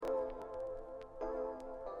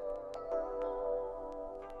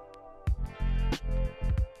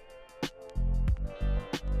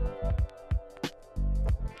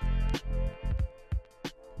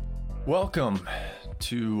Welcome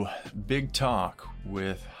to Big Talk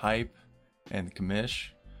with Hype and the Commish.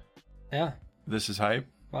 Yeah. This is Hype.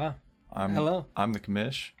 Wow. Hello. I'm the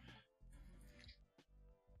Commish.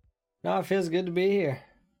 No, it feels good to be here.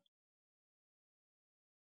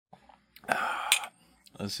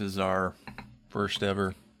 This is our first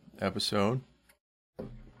ever episode.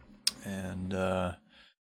 And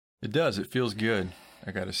it feels good,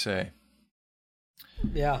 I gotta say.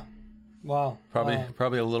 Yeah. Wow.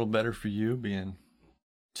 Probably a little better for you being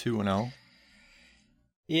 2-0.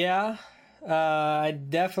 Yeah. I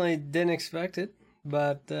definitely didn't expect it,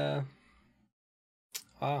 but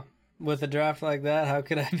wow. With a draft like that, how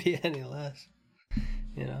could I be any less?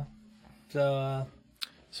 You know.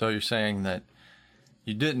 So you're saying that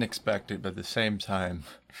you didn't expect it, but at the same time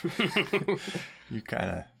you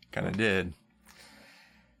kind of did.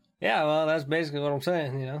 Yeah, well, that's basically what I'm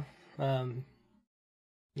saying, you know.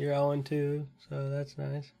 You're 0-2, so that's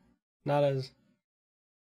nice. Not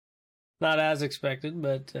as expected,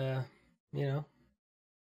 but you know,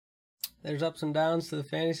 there's ups and downs to the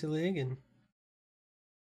fantasy league, and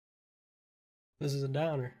this is a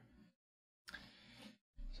downer.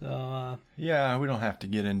 So yeah, we don't have to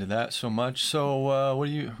get into that so much. So what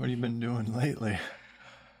have you been doing lately?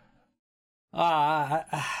 Man,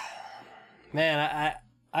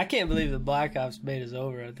 I can't believe the Black Ops beta is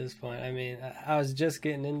over at this point. I mean, I was just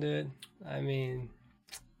getting into it. I mean,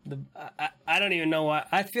 I don't even know why.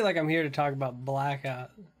 I feel like I'm here to talk about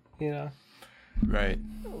Blackout, you know? Right.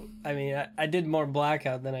 I mean, I did more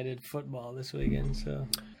Blackout than I did football this weekend, so.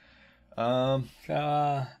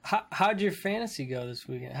 How'd your fantasy go this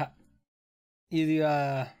weekend? You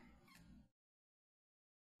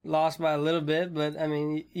lost by a little bit, but I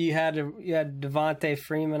mean, you had Devontae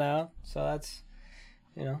Freeman out, so that's,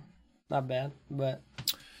 you know, not bad. But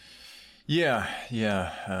yeah.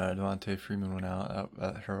 Devontae Freeman went out.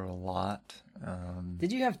 That hurt a lot.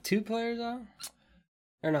 Did you have two players out,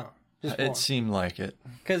 or no? Just one? It seemed like it.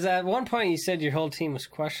 Because at one point you said your whole team was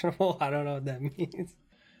questionable. I don't know what that means.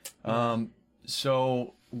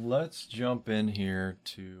 So let's jump in here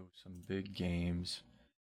to some big games.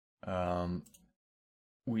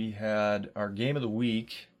 We had our game of the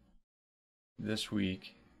week this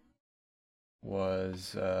week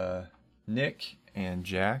was Nick and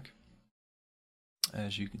Jack,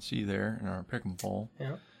 as you can see there in our pick 'em poll.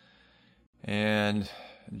 Yeah. And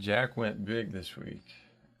Jack went big this week.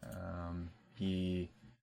 He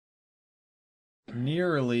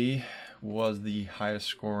nearly was the highest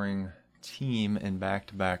scoring team in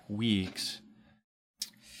back-to-back weeks.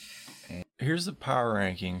 And here's the power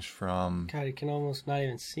rankings from... God, you can almost not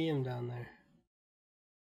even see him down there.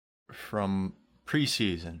 From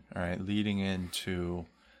preseason, all right, leading into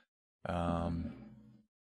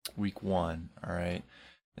week 1, all right.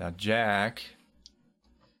 Now, Jack,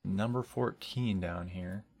 number 14 down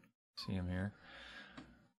here. See him here.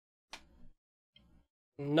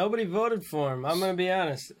 Nobody voted for him. I'm going to be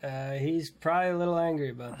honest. He's probably a little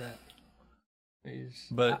angry about that.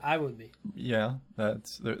 But I would be. Yeah,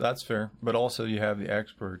 that's fair. But also you have the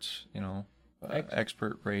experts, you know,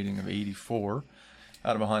 expert rating of 84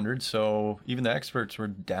 out of 100. So even the experts were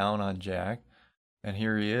down on Jack. And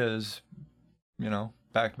here he is, you know,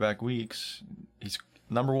 back-to-back weeks. He's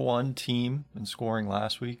number 1 team in scoring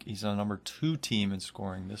last week. He's on number 2 team in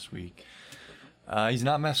scoring this week. He's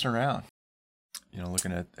not messing around. You know,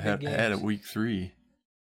 looking at ahead at week 3.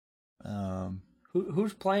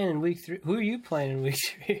 Who's playing in week 3? Who are you playing in week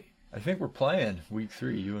 3? I think we're playing week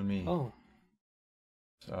 3, you and me. Oh.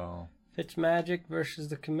 So Fitzmagic versus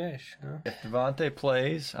the Commish, huh? If Devontae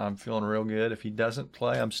plays, I'm feeling real good. If he doesn't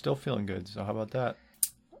play, I'm still feeling good. So how about that?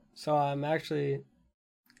 So I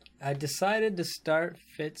decided to start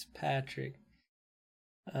Fitzpatrick.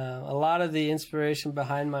 A lot of the inspiration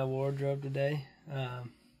behind my wardrobe today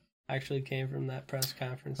actually came from that press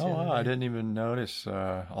conference. Oh, wow. I didn't even notice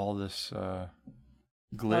all this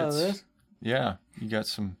glitz. Oh, this? Yeah, you got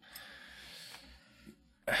some...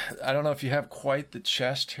 I don't know if you have quite the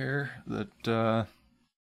chest hair that...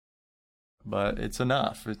 but it's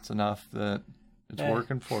enough. It's enough that it's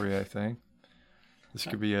working for you, I think. This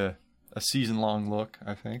could be a season-long look,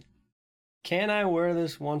 I think. Can I wear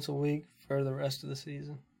this once a week for the rest of the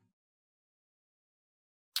season?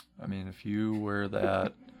 I mean, if you wear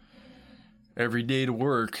that every day to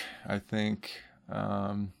work, I think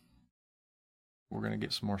we're going to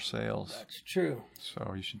get some more sales. That's true.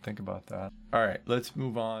 So you should think about that. All right, let's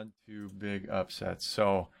move on to big upsets.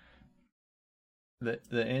 So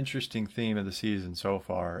the interesting theme of the season so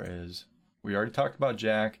far is we already talked about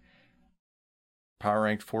Jack, power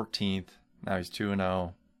ranked 14th. Now he's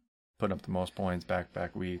 2-0, putting up the most points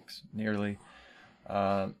back-to-back weeks, nearly.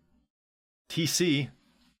 TC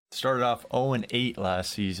started off 0-8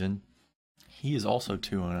 last season. He is also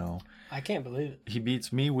 2-0. I can't believe it. He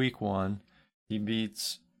beats me week 1. He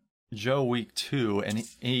beats Joe week 2, and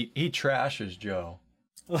he trashes Joe.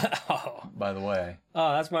 Oh. By the way.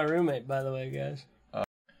 Oh, that's my roommate, by the way, guys.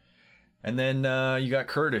 And then you got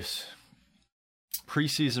Curtis.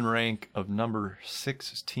 Preseason rank of number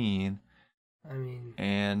 16. I mean...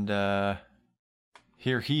 And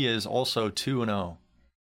here he is also 2-0.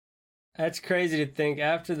 That's crazy to think.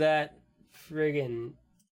 After that friggin'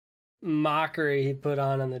 mockery he put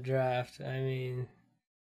on the draft, I mean...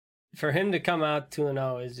 For him to come out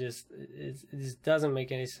 2-0 is it just doesn't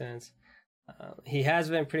make any sense. He has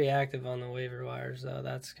been pretty active on the waiver wires, though.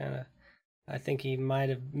 That's kind of, I think he might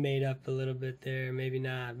have made up a little bit there, maybe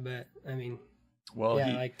not. But I mean, well,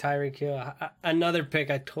 yeah, like Tyreek Hill, another pick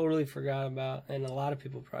I totally forgot about, and a lot of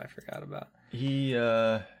people probably forgot about. He,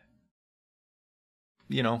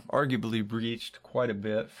 arguably breached quite a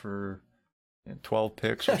bit for 12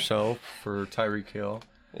 picks or so for Tyreek Hill.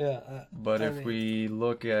 Yeah, but if we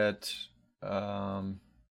look at, the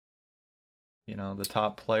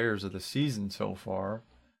top players of the season so far,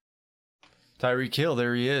 Tyreek Hill,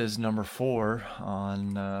 there he is, number 4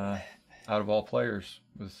 on out of all players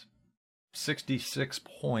with 66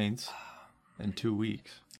 points in 2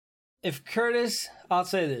 weeks. I'll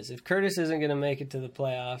say this: if Curtis isn't going to make it to the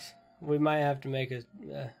playoffs, we might have to make a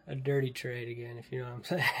dirty trade again. If you know what I'm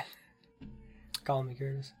saying. Call me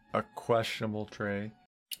Curtis. A questionable trade.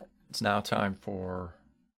 It's now time for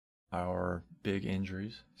our big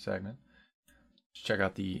injuries segment. Let's check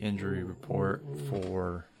out the injury report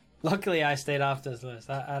for... Luckily, I stayed off this list.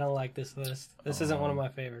 I don't like this list. This isn't one of my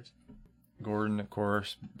favorites. Gordon, of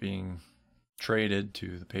course, being traded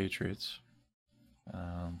to the Patriots.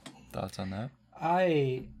 Thoughts on that?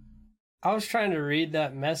 I was trying to read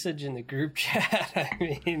that message in the group chat. I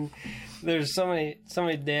mean, there's so many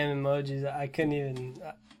damn emojis. I couldn't even...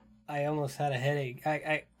 I almost had a headache.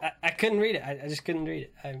 I couldn't read it. I just couldn't read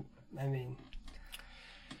it. I mean,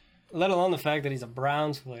 let alone the fact that he's a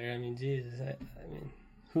Browns player. I mean, Jesus. I mean,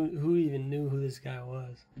 who even knew who this guy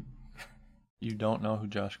was? You don't know who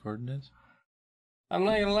Josh Gordon is? I'm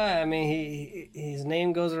not gonna lie. I mean, his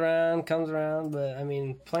name comes around, but I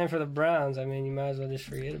mean, playing for the Browns, I mean, you might as well just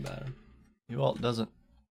forget about him. Well, doesn't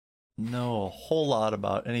know a whole lot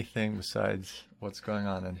about anything besides what's going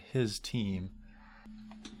on in his team.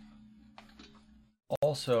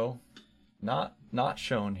 Also, not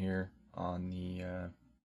shown here on the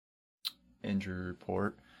injury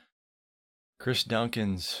report, Chris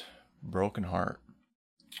Duncan's broken heart.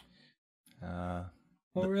 Well,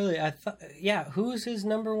 really, I thought, who's his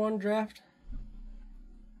number 1 draft?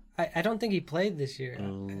 I don't think he played this year.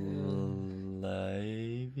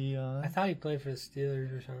 Le'Veon? I thought he played for the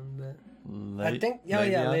Steelers or something, but I think,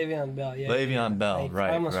 Le'Veon Bell. Yeah, Le'Veon Bell,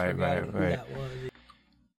 right. Who that was.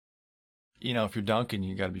 If you're Duncan,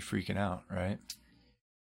 you got to be freaking out, right?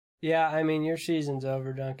 Yeah, I mean, your season's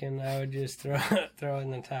over, Duncan. I would just throw in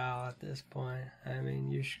the towel at this point. I mean,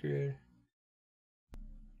 you're screwed.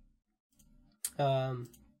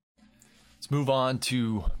 Let's move on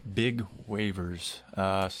to big waivers.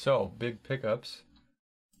 So, big pickups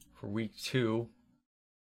for week 2.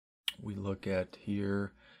 We look at here,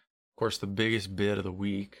 of course, the biggest bid of the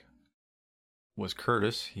week was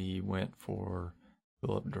Curtis. He went for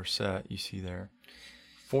Philip Dorsett, you see there.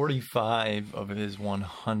 45 of his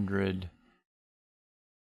 100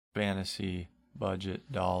 fantasy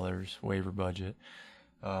budget dollars, waiver budget,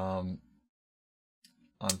 on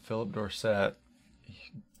Philip Dorsett.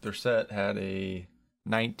 Dorsett had a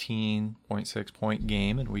 19.6 point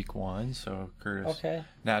game in week 1, so Curtis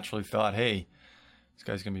naturally thought, hey, this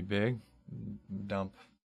guy's going to be big. Dump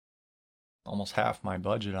almost half my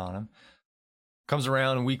budget on him. Comes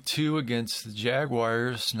around in week 2 against the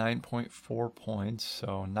Jaguars, 9.4 points,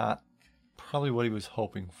 so not probably what he was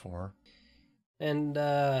hoping for. And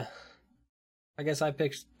I guess I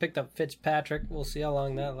picked up Fitzpatrick. We'll see how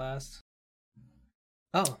long that lasts.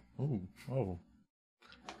 Oh. Ooh. Oh.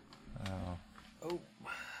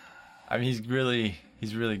 I mean, he's really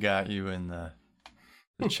got you in the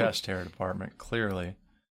chest hair department, clearly.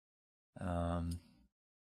 Got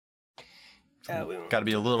to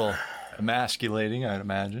be a little emasculating, I'd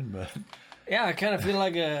imagine, but yeah, I kind of feel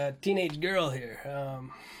like a teenage girl here.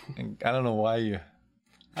 And I don't know why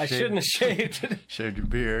I shouldn't have shaved. Shaved your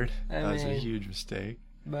beard. That was a huge mistake.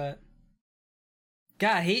 But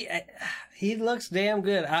God, he looks damn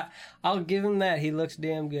good. I'll give him that. He looks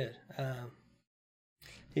damn good.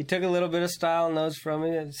 He took a little bit of style notes from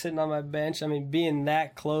me, sitting on my bench. I mean, being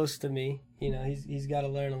that close to me, he's got to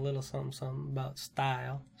learn a little something about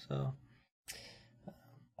style. So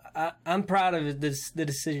I'm proud of the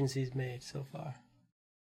decisions he's made so far.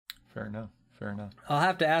 Fair enough. I'll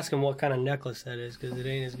have to ask him what kind of necklace that is because it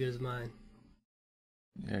ain't as good as mine.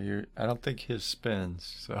 Yeah, I don't think his spins.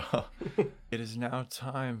 So it is now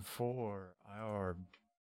time for our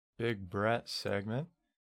Big Brett segment,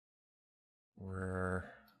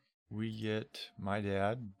 where we get my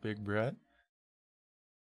dad, Big Brett,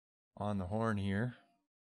 on the horn here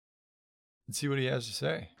and see what he has to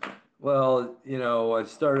say. Well, I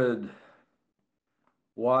started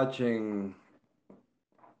watching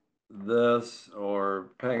this or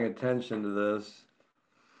paying attention to this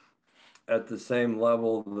at the same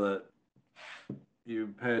level that you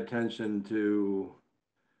pay attention to,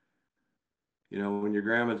 when your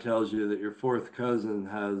grandma tells you that your fourth cousin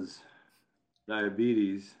has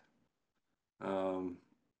diabetes. I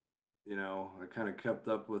kind of kept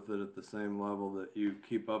up with it at the same level that you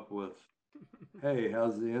keep up with, hey,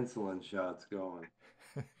 how's the insulin shots going?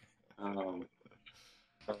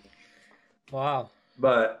 Wow.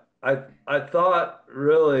 But I thought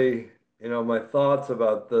really, my thoughts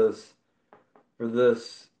about this for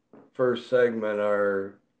this first segment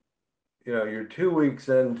are, you're 2 weeks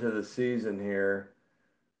into the season here.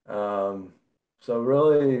 So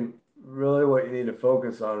really what you need to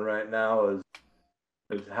focus on right now is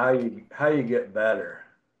how you get better.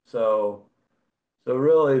 So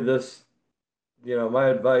really this, my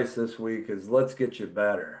advice this week is let's get you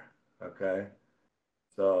better. Okay.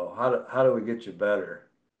 So how do we get you better?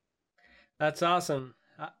 That's awesome.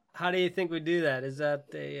 How do you think we do that? Is that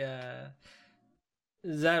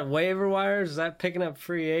waiver wires? Is that picking up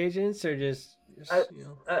free agents or just I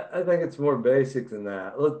think it's more basic than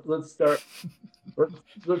that. Let's start.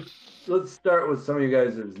 let's start with some of you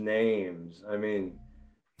guys' names. I mean,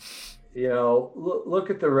 look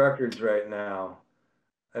at the records right now.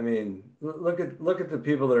 I mean, look at the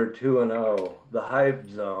people that are 2-0, the hype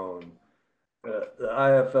zone, the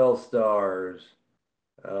IFL stars.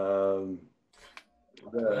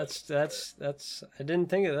 That's I didn't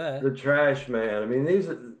think of that. The trash man. I mean, these,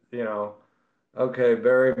 okay,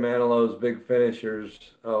 Barry Manilow's big finishers.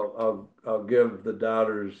 I'll give the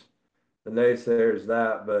doubters, the naysayers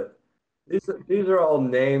that, but these are all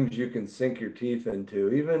names you can sink your teeth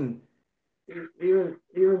into. Even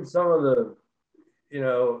some of the,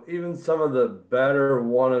 even some of the better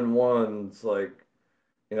 1-on-ones, like,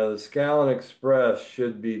 the Scallon Express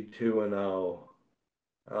should be 2-0.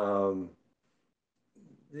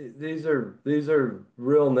 These are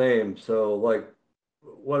real names. So like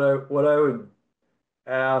what I would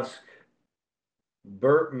ask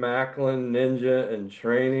Burt Macklin, Ninja in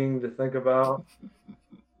training, to think about,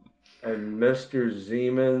 and Mr.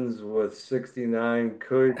 Siemens with 69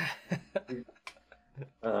 could.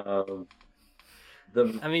 I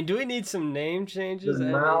mean, do we need some name changes?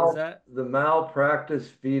 The malpractice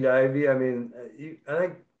feed Ivy. I mean,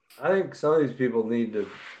 I think some of these people need to,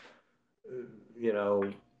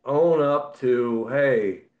 own up to,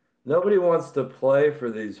 hey, nobody wants to play for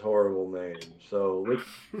these horrible names. So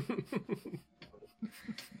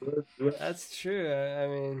that's true. I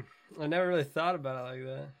mean, I never really thought about it like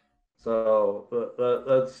that. So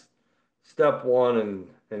that's step one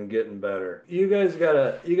in getting better. You guys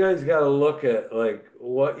gotta look at like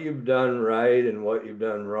what you've done right and what you've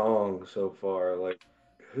done wrong so far. Like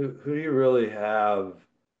who do you really have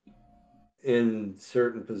in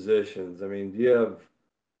certain positions? I mean, do you have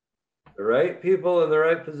the right people in the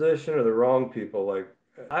right position or the wrong people? Like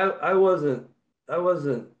I wasn't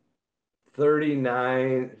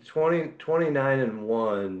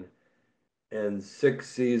 29-1 and 6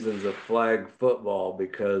 seasons of flag football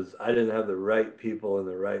because I didn't have the right people in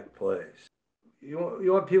the right place. You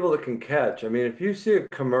want people that can catch. I mean, if you see a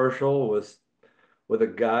commercial with a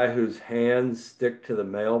guy whose hands stick to the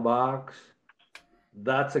mailbox,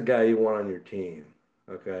 that's a guy you want on your team.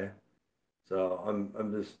 Okay, so I'm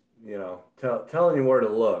just telling you where to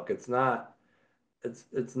look. It's not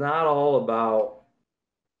all about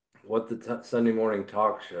what the Sunday morning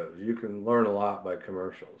talk shows. You can learn a lot by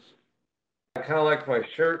commercials. I kind of like my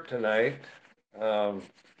shirt tonight.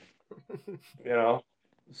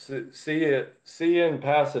 See you in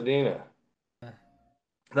Pasadena.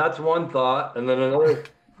 That's one thought, and then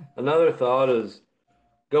another thought is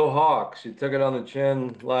go Hawks. You took it on the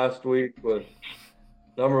chin last week with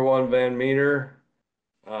number 1 Van Meter.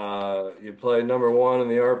 You played number 1 in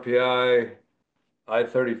the RPI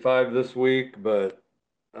I-35 this week, but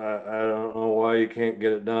I don't know why you can't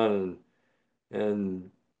get it done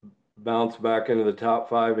and bounce back into the top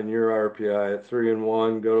 5 in your RPI at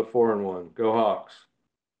 3-1, go to 4-1. Go Hawks.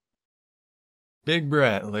 Big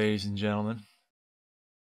Brett, ladies and gentlemen.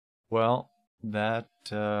 Well, that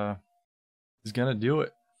is going to do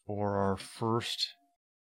it for our first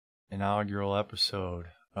inaugural episode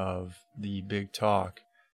of the Big Talk.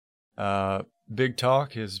 Big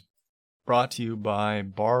Talk is brought to you by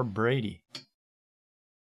Barb Brady,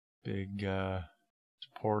 big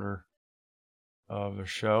supporter of the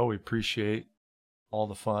show. We appreciate all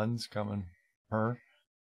the funds coming from her.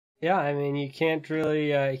 Yeah, I mean, you can't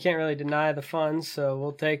really deny the funds, so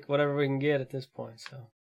we'll take whatever we can get at this point. So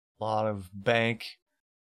a lot of bank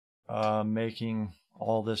making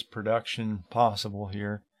all this production possible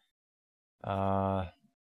here.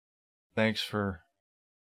 Thanks for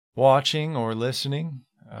watching or listening.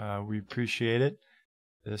 We appreciate it.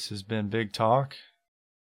 This has been Big Talk.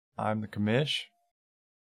 I'm the commish.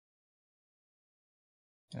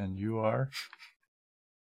 And you are?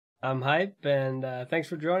 I'm Hype, and thanks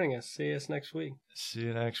for joining us. See us next week. See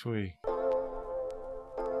you next week.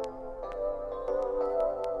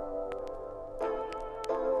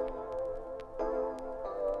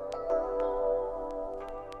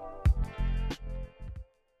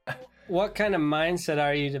 What kind of mindset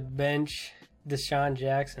are you to bench Deshaun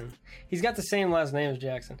Jackson? He's got the same last name as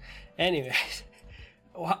Jackson. Anyways,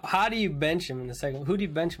 how do you bench him in the second? Who do you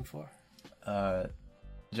bench him for?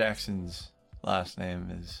 Jackson's last name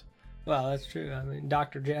is... Well, that's true. I mean,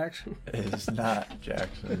 Dr. Jackson. Is not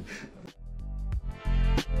Jackson.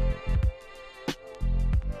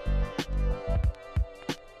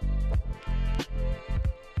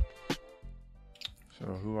 So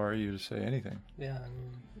who are you to say anything? Yeah,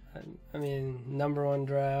 I mean, number one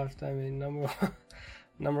draft. I mean,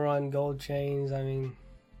 number one gold chains. I mean,